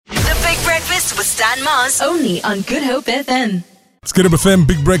Breakfast with Stan Mars. Only on Good Hope FM. It's Good Hope FM,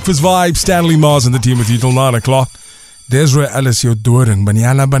 Big Breakfast Vibe. Stanley Mars and the team with you till 9 o'clock. Desiree Alice, your doring.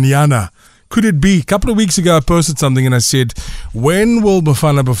 Banyana Banyana. Could it be? A couple of weeks ago, I posted something and I said, when will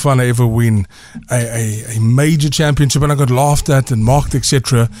Bafana Bafana ever win a major championship? And I got laughed at and mocked,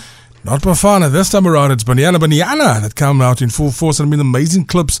 etc. Not Bafana. This time around, it's Banyana Banyana that come out in full force. And I mean, amazing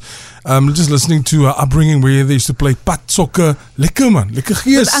clips. Just listening to her upbringing where they used to play pat soccer. Lekker man. Lekker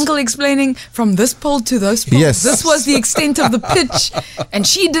gees. With Uncle explaining from this pole to those poles. Yes. This was the extent of the pitch. And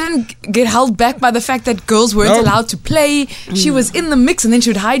she didn't get held back by the fact that girls weren't allowed to play. She was in the mix and then she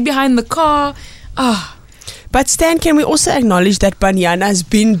would hide behind the car. But Stan, can we also acknowledge that Banyana has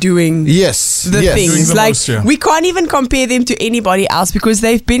been doing the things? Doing the like most, yeah. We can't even compare them to anybody else because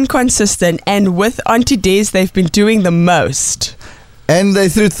they've been consistent, and with Auntie Des, they've been doing the most. And they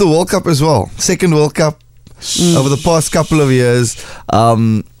threw it to the World Cup as well. Second World Cup over the past couple of years.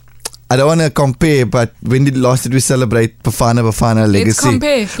 I don't want to compare, but when last did we celebrate Bafana legacy? Let's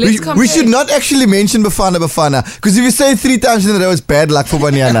compare. We should not actually mention Bafana because if you say it 3 times in a row, it's bad luck for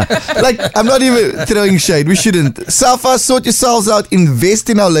Banyana. Like, I'm not even throwing shade. We shouldn't. Safa, sort yourselves out. Invest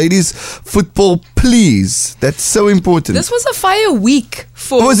in our ladies' football, please. That's so important. This was a fire week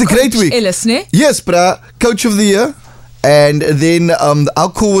for It was a great week. Ellis, ne? Yes, brah. Coach of the year. And then how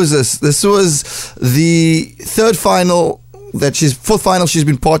cool was this? This was the fourth final she's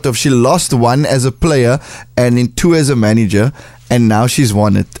been part of. She lost one as a player and then 2 as a manager, and now she's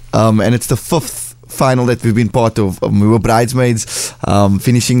won it. And it's the 5th final that we've been part of. We were bridesmaids,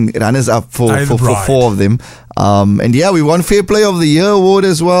 finishing runners up for 4 of them. And yeah, we won Fair Play of the Year award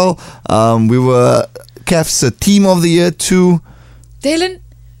as well. We were CAF's Team of the Year too. Dalen,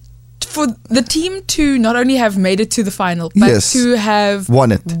 for the team to not only have made it to the final, but to have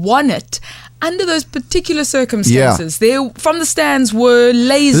won it under those particular circumstances. There, from the stands, were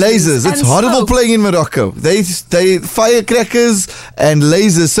lasers. It's horrible playing in Morocco. They firecrackers and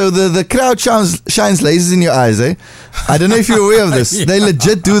lasers. So the crowd shines lasers in your eyes, eh? I don't know if you're aware of this. They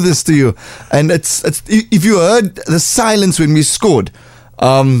legit do this to you. And it's if you heard the silence when we scored,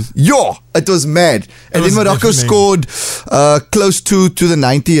 it was mad. And then Morocco scored close to the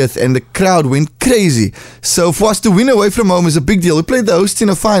 90th, and the crowd went crazy. So for us to win away from home is a big deal. We played the hosts in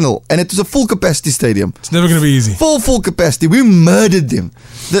a final, and it was a full capacity stadium. It's never going to be easy. Full capacity. We murdered them.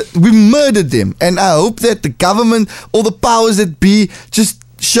 And I hope that the government, all the powers that be, just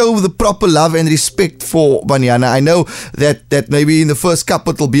show the proper love and respect for Banyana. I know that maybe in the first cup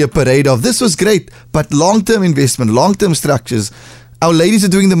it'll be a parade of this was great, but long-term investment, long-term structures. Our ladies are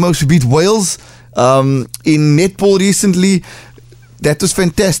doing the most. We beat Wales in netball recently. That was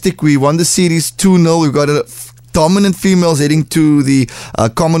fantastic. We won the series 2-0. We've got dominant females heading to the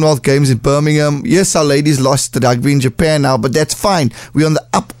Commonwealth Games in Birmingham. Yes, our ladies lost the rugby in Japan now, but that's fine. We're on the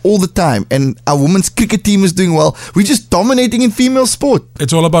up all the time, and our women's cricket team is doing well. We're just dominating in female sport.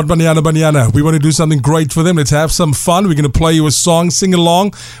 It's all about Banyana. We want to do something great for them. Let's have some fun. We're going to play you a song, sing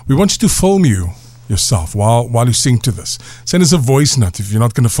along. We want you to film yourself while you sing to this. Send us a voice note if you're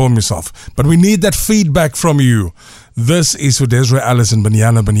not going to film yourself. But we need that feedback from you. This is for Desiree Alice and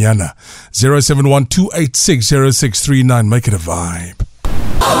Banyana. 071-286-0639. Make it a vibe.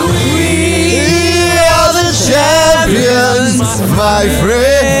 We are the champions, my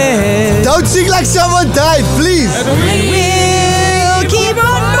friend. Don't sing like someone died, please. We'll keep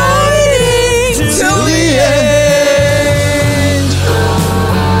on fighting till the end.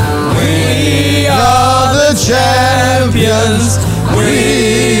 Champions,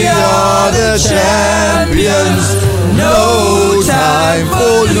 we are the champions. No time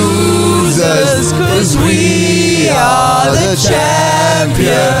for losers, 'cause we are the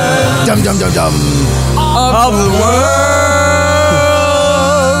champions. Dum dum dum dum of the world.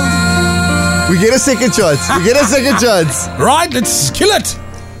 We get a second chance. Right, let's kill it.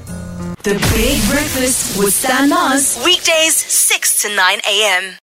 The Big Breakfast with Stan Mars. Weekdays 6 to 9 a.m.